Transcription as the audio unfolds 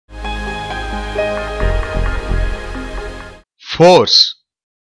Force.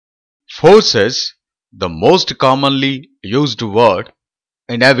 Force is the most commonly used word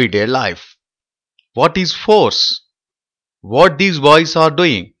in everyday life. What is force? What these boys are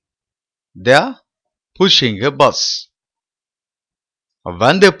doing? They are pushing a bus.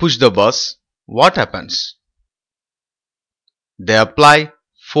 When they push the bus, what happens? They apply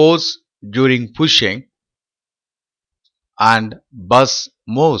force during pushing and bus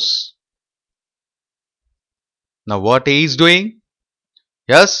moves. Now what he is doing?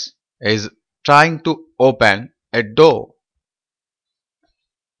 Yes, he is trying to open a door.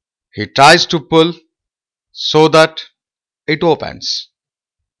 He tries to pull so that it opens.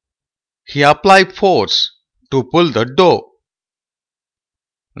 He applied force to pull the door.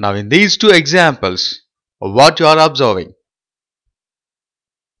 Now in these two examples, what you are observing?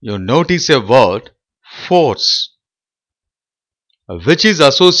 You notice a word force, which is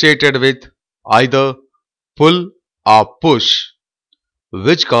associated with either pull or push,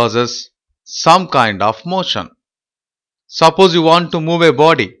 which causes some kind of motion. Suppose you want to move a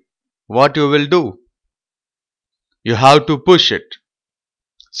body, what you will do? You have to push it.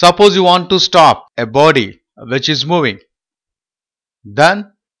 Suppose you want to stop a body which is moving,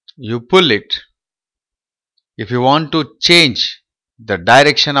 then you pull it. If you want to change the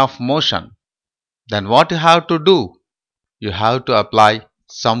direction of motion, then what you have to do? You have to apply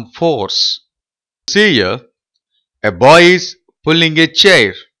some force. See here, a boy is pulling a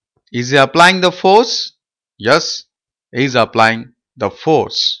chair. Is he applying the force? Yes, he is applying the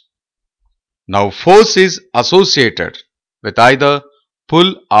force. Now force is associated with either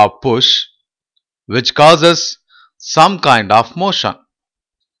pull or push, which causes some kind of motion.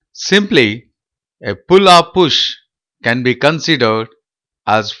 Simply, a pull or push can be considered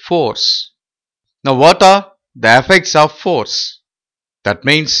as force. Now what are the effects of force? That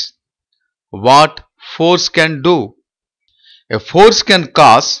means what force can do. A force can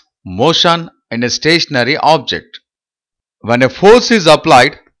cause motion in a stationary object. When a force is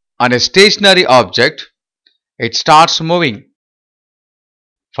applied on a stationary object, it starts moving.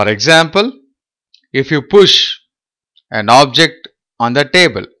 For example, if you push an object on the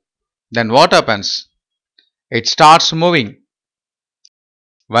table, then what happens? It starts moving.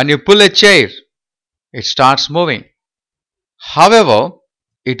 When you pull a chair, it starts moving. However,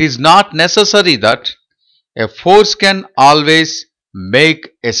 it is not necessary that a force can always make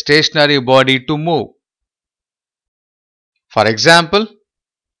a stationary body to move. For example,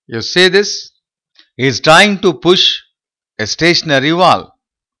 you see this, he is trying to push a stationary wall.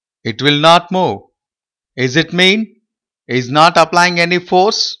 It will not move. Is it mean he is not applying any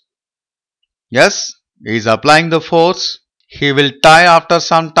force? Yes, he is applying the force. He will tie after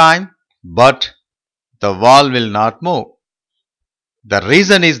some time, but the wall will not move. The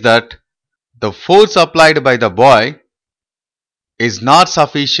reason is that the force applied by the boy is not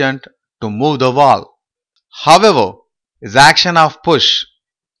sufficient to move the wall. However, his action of push,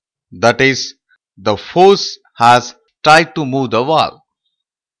 that is, the force has tried to move the wall.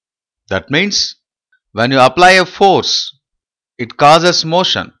 That means when you apply a force, it causes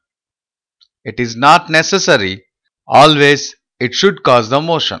motion. It is not necessary always it should cause the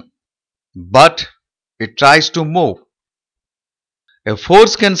motion, but it tries to move. A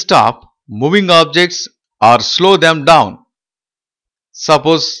force can stop moving objects or slow them down.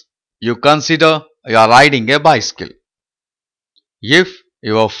 Suppose you consider you are riding a bicycle. If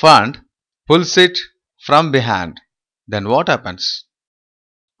your friend pulls it from behind, then what happens?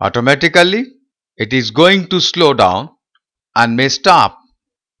 Automatically, it is going to slow down and may stop.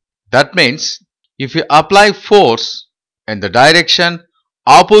 That means if you apply force in the direction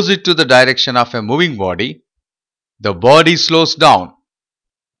opposite to the direction of a moving body, the body slows down.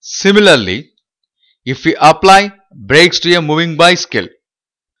 Similarly, if we apply brakes to a moving bicycle,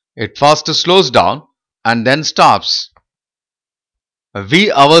 it first slows down and then stops.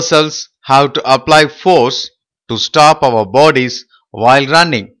 We ourselves have to apply force to stop our bodies while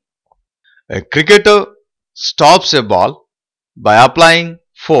running. A cricketer stops a ball by applying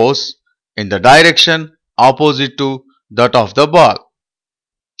force in the direction opposite to that of the ball.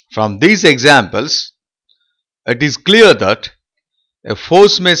 From these examples, it is clear that a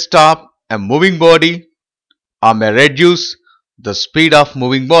force may stop a moving body or may reduce the speed of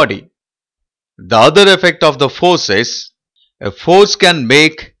moving body. The other effect of the force is a force can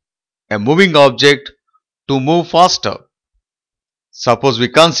make a moving object to move faster. Suppose we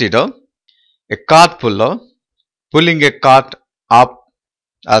consider a cart puller pulling a cart up,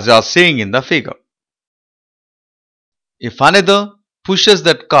 as you are seeing in the figure. If another pushes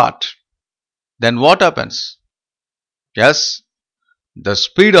that cart, then what happens? Yes, the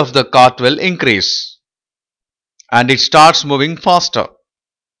speed of the cart will increase and it starts moving faster.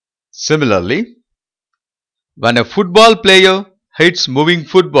 Similarly, when a football player hits moving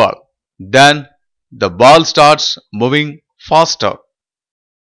football, then the ball starts moving faster.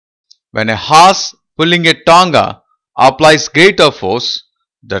 When a horse pulling a tonga applies greater force,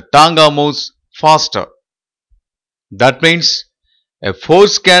 the tonga moves faster. That means a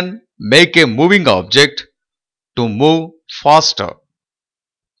force can make a moving object to move faster.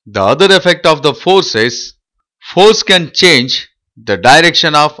 The other effect of the force is force can change the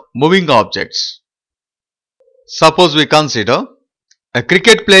direction of moving objects. Suppose we consider a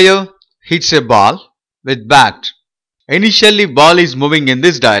cricket player hits a ball with bat. Initially ball is moving in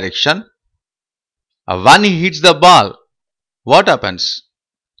this direction. When he hits the ball, what happens?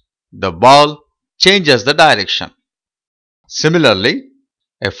 The ball changes the direction. Similarly,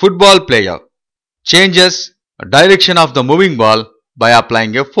 a football player changes the direction of the moving ball by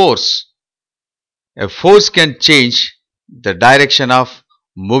applying a force. A force can change the direction of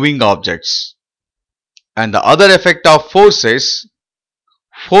moving objects. And the other effect of force is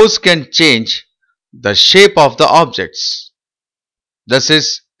force can change the shape of the objects. This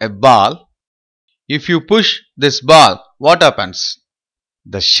is a ball. If you push this ball, what happens?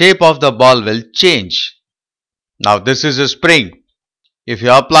 The shape of the ball will change. Now this is a spring. If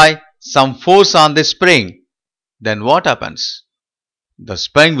you apply some force on the spring, then what happens? The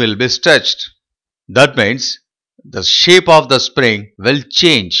spring will be stretched. That means the shape of the spring will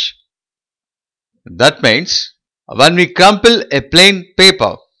change. That means when we crumple a plain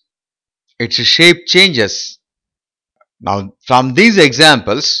paper, its shape changes. Now from these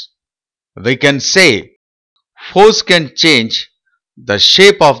examples, we can say force can change the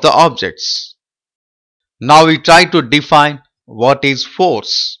shape of the objects. Now we try to define what is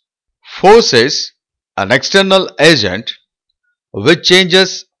force. Force is an external agent which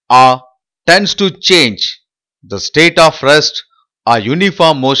changes or tends to change the state of rest or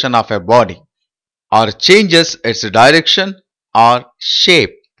uniform motion of a body or changes its direction or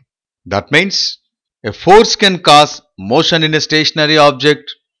shape. That means a force can cause motion in a stationary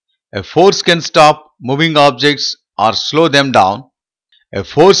object, a force can stop moving objects or slow them down, a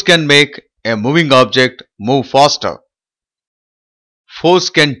force can make a moving object move faster. Force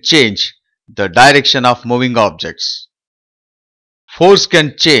can change the direction of moving objects. Force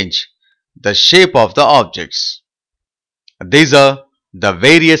can change the shape of the objects. These are the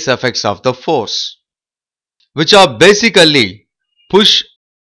various effects of the force, which are basically push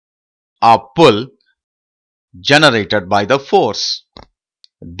or pull generated by the force.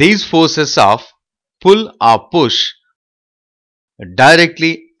 These forces of pull or push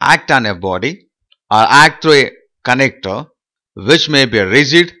directly act on a body or act through a connector which may be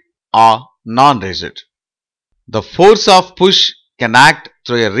rigid or non-rigid. The force of push can act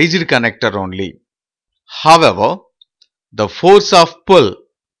through a rigid connector only. However, the force of pull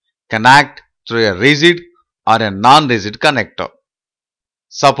can act through a rigid or a non-rigid connector.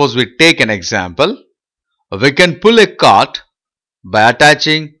 Suppose we take an example. We can pull a cart by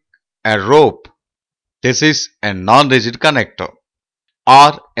attaching a rope. This is a non-rigid connector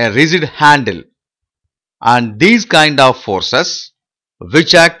or a rigid handle. And these kind of forces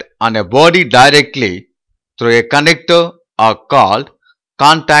which act on a body directly through a connector are called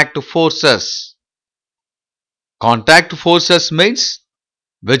contact forces. Contact forces means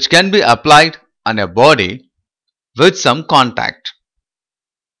which can be applied on a body with some contact.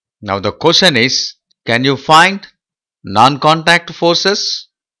 Now the question is, can you find non-contact forces?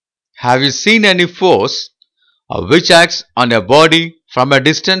 Have you seen any force which acts on a body from a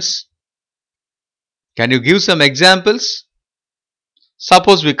distance? Can you give some examples?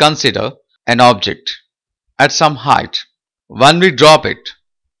 Suppose we consider an object at some height. When we drop it,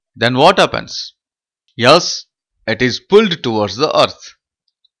 then what happens? Yes, it is pulled towards the earth.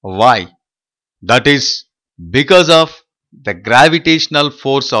 Why? That is because of the gravitational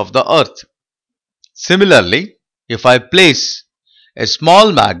force of the earth. Similarly, if I place a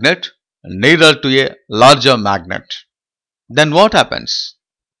small magnet nearer to a larger magnet, then what happens?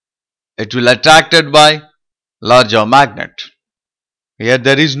 It will attracted by larger magnet. Here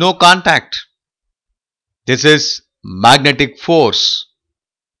there is no contact. This is magnetic force.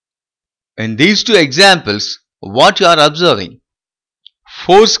 In these two examples, what you are observing?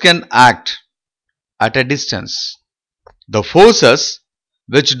 Force can act at a distance. The forces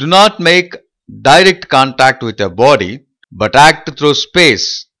which do not make direct contact with a body but act through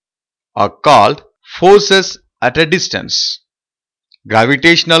space are called forces at a distance.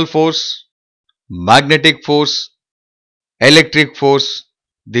 Gravitational force, magnetic force, electric force,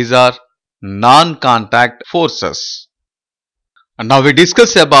 these are non-contact forces. And now we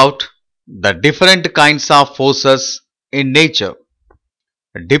discuss about the different kinds of forces in nature.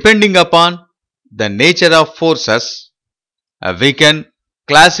 Depending upon the nature of forces, we can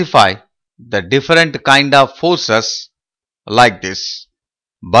classify the different kind of forces like this.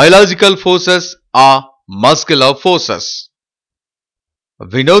 Biological forces are muscular forces.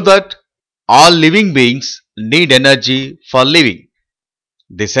 We know that all living beings need energy for living.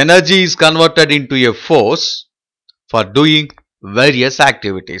 This energy is converted into a force for doing various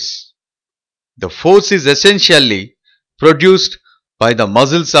activities. The force is essentially produced by the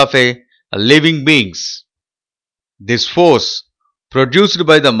muscles of a living beings. This force produced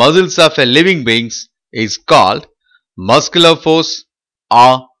by the muscles of a living beings is called muscular force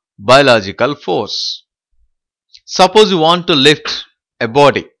or biological force. Suppose you want to lift a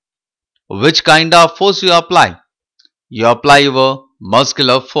body. Which kind of force you apply? You apply your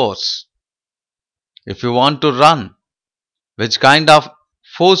muscular force. If you want to run, which kind of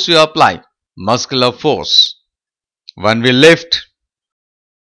force you apply? Muscular force. When we lift,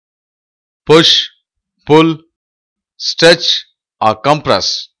 push, pull, stretch or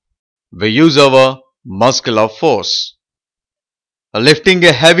compress, we use our muscular force. Lifting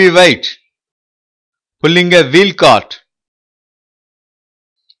a heavy weight, pulling a wheel cart,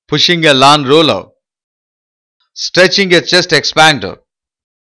 pushing a lawn roller, stretching a chest expander.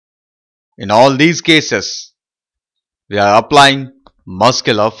 In all these cases, we are applying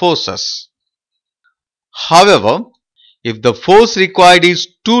muscular forces. However, if the force required is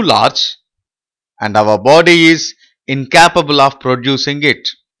too large and our body is incapable of producing it,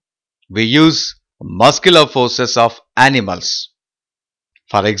 we use muscular forces of animals.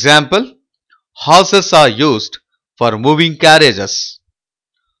 For example, horses are used for moving carriages.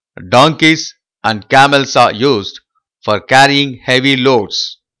 Donkeys and camels are used for carrying heavy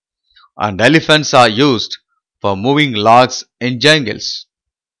loads. And elephants are used for moving logs in jungles.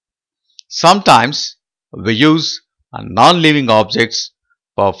 Sometimes we use non-living objects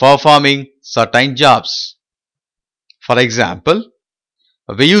for performing certain jobs. For example,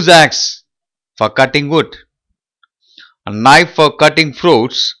 we use axe for cutting wood, a knife for cutting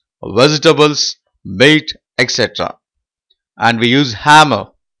fruits, vegetables, meat, etc. And we use hammer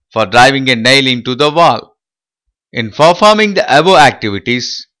for driving a nail into the wall. In performing the above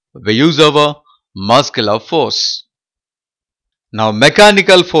activities, we use our muscular force. Now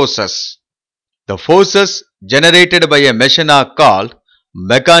mechanical forces. The forces generated by a machine are called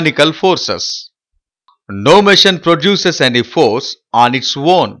mechanical forces. No machine produces any force on its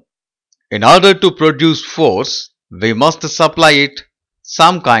own. In order to produce force, we must supply it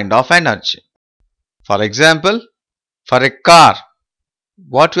some kind of energy. For example, for a car,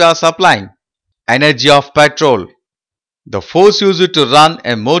 what we are supplying? Energy of petrol. The force used to run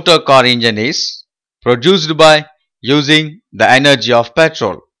a motor car engine is produced by using the energy of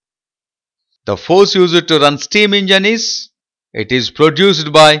petrol. The force used to run steam engine it is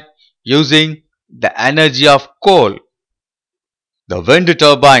produced by using the energy of coal. The wind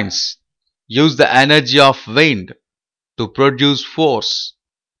turbines use the energy of wind to produce force,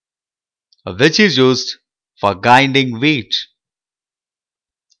 which is used for grinding wheat.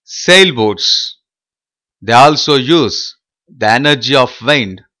 Sailboats, they also use the energy of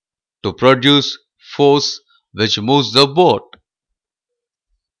wind to produce force which moves the boat.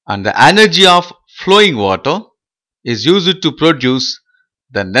 And the energy of flowing water is used to produce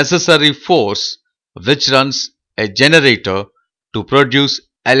the necessary force which runs a generator to produce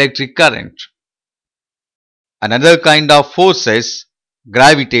electric current. Another kind of force is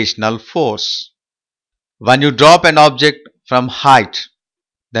gravitational force. When you drop an object from height,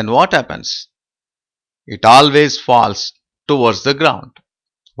 then what happens? It always falls towards the ground.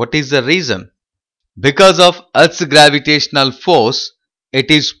 What is the reason? Because of Earth's gravitational force, it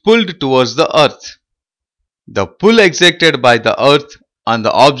is pulled towards the Earth. The pull exerted by the Earth on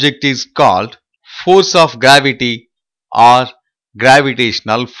the object is called force of gravity or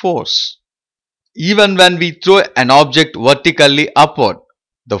gravitational force. Even when we throw an object vertically upward,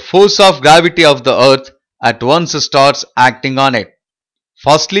 the force of gravity of the Earth at once starts acting on it.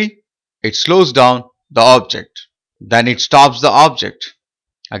 Firstly, it slows down the object. Then it stops the object.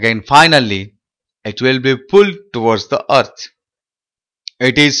 Again, finally, it will be pulled towards the Earth.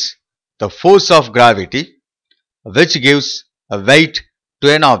 It is the force of gravity which gives a weight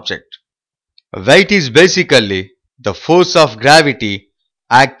to an object. Weight is basically the force of gravity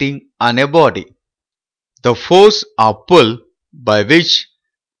acting on a body. The force or pull by which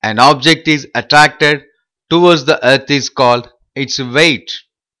an object is attracted towards the earth is called its weight.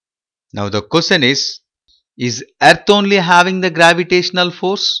 Now the question is earth only having the gravitational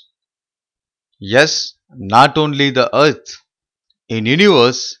force? Yes, not only the earth. In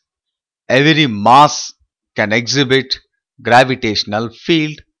universe, every mass can exhibit gravitational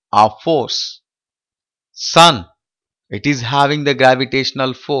field or force. Sun, it is having the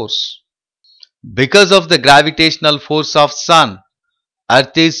gravitational force. Because of the gravitational force of sun,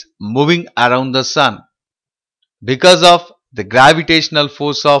 Earth is moving around the sun. Because of the gravitational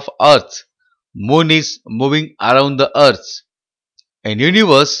force of Earth, Moon is moving around the Earth. In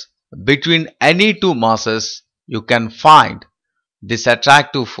universe, between any two masses, you can find this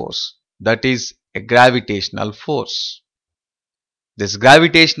attractive force, that is a gravitational force. This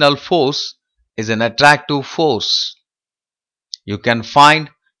gravitational force is an attractive force you can find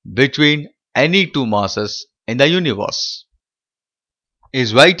between any two masses in the universe.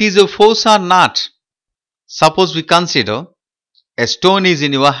 Is weight is a force or not? Suppose we consider a stone is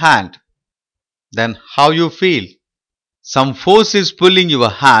in your hand, then how you feel? Some force is pulling your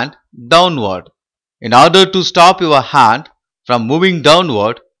hand downward. In order to stop your hand from moving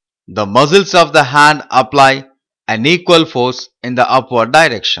downward, the muscles of the hand apply an equal force in the upward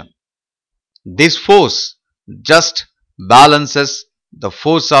direction. This force just balances the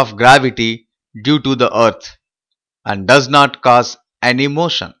force of gravity due to the earth and does not cause any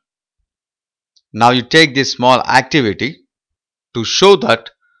motion. Now you take this small activity to show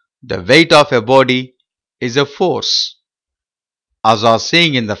that the weight of a body is a force. As I was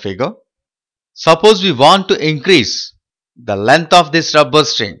seeing in the figure, suppose we want to increase the length of this rubber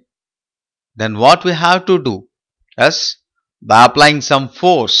string, then what we have to do? Yes, by applying some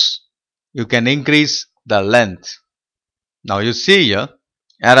force, you can increase the length. Now you see here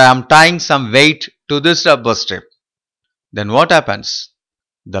I am tying some weight to this rubber strip. Then what happens?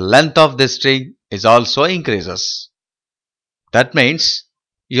 The length of this string is also increases. That means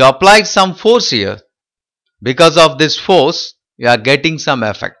you applied some force here. Because of this force, you are getting some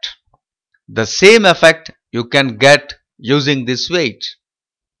effect. The same effect you can get using this weight.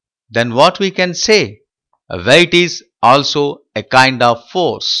 Then what we can say? A weight is also a kind of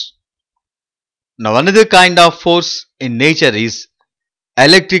force. Now another kind of force in nature is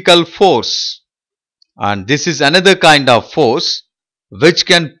electrical force, and this is another kind of force which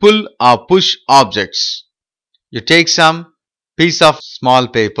can pull or push objects. You take some piece of small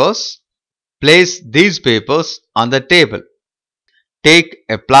papers, place these papers on the table. Take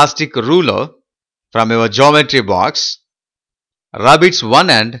a plastic ruler from your geometry box, rub its one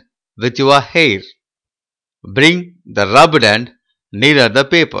end with your hair. Bring the rubbed end nearer the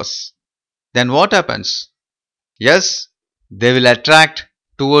papers. Then what happens? Yes, they will attract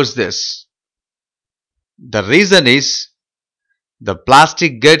towards this. The reason is the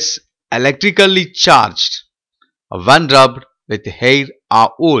plastic gets electrically charged when rubbed with hair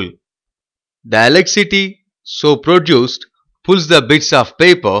or wool. The electricity so produced pulls the bits of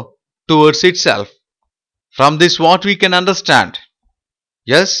paper towards itself. From this what we can understand?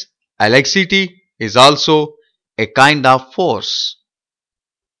 Yes, electricity is also a kind of force.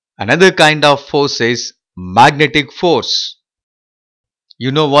 Another kind of force is magnetic force.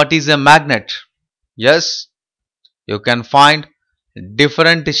 You know what is a magnet? Yes, you can find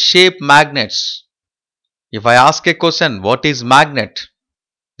different shape magnets. If I ask a question, what is magnet?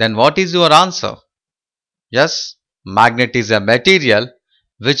 Then what is your answer? Yes, magnet is a material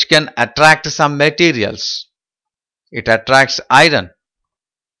which can attract some materials. It attracts iron.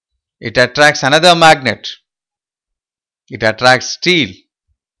 It attracts another magnet. It attracts steel.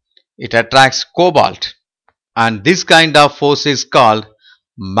 It attracts cobalt. And this kind of force is called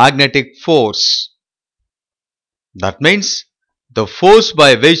magnetic force. That means the force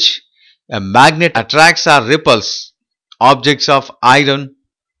by which a magnet attracts or repels objects of iron,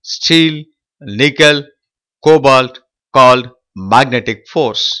 steel, nickel, cobalt called magnetic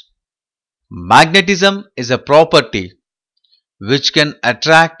force. Magnetism is a property which can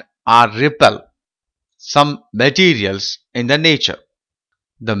attract or repel some materials in the nature.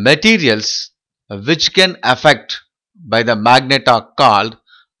 The materials which can affect by the magnet are called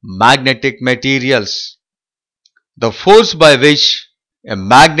magnetic materials. The force by which a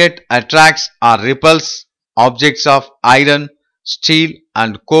magnet attracts or repels objects of iron, steel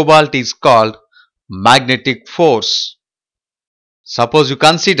and cobalt is called magnetic force. Suppose you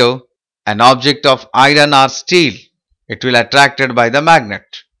consider an object of iron or steel, it will attracted by the magnet.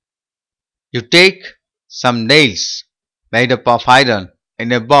 You take some nails made up of iron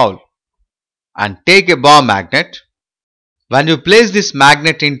in a bowl and take a ball magnet. When you place this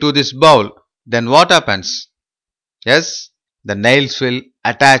magnet into this bowl, then what happens? Yes, the nails will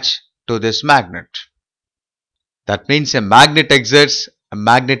attach to this magnet. That means a magnet exerts a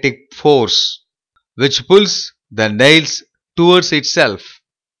magnetic force which pulls the nails towards itself.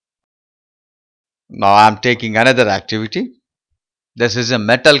 Now I am taking another activity. This is a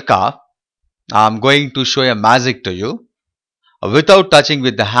metal car. I'm going to show a magic to you. Without touching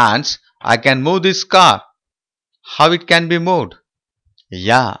with the hands, I can move this car. How it can be moved?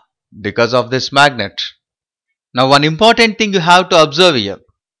 Yeah, because of this magnet. Now one important thing you have to observe here.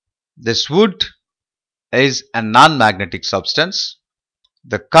 This wood is a non-magnetic substance.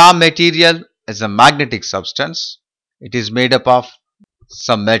 The car material is a magnetic substance. It is made up of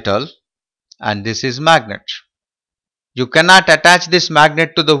some metal and this is magnet. You cannot attach this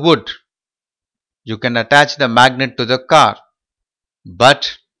magnet to the wood. You can attach the magnet to the car.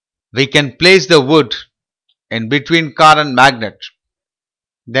 But we can place the wood in between car and magnet.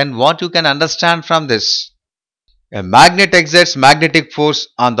 Then what you can understand from this? A magnet exerts magnetic force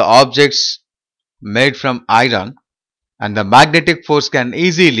on the objects made from iron, and the magnetic force can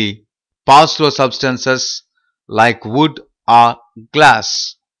easily pass through substances like wood or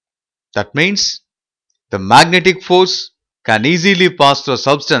glass. That means the magnetic force can easily pass through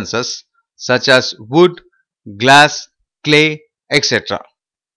substances such as wood, glass, clay, etc.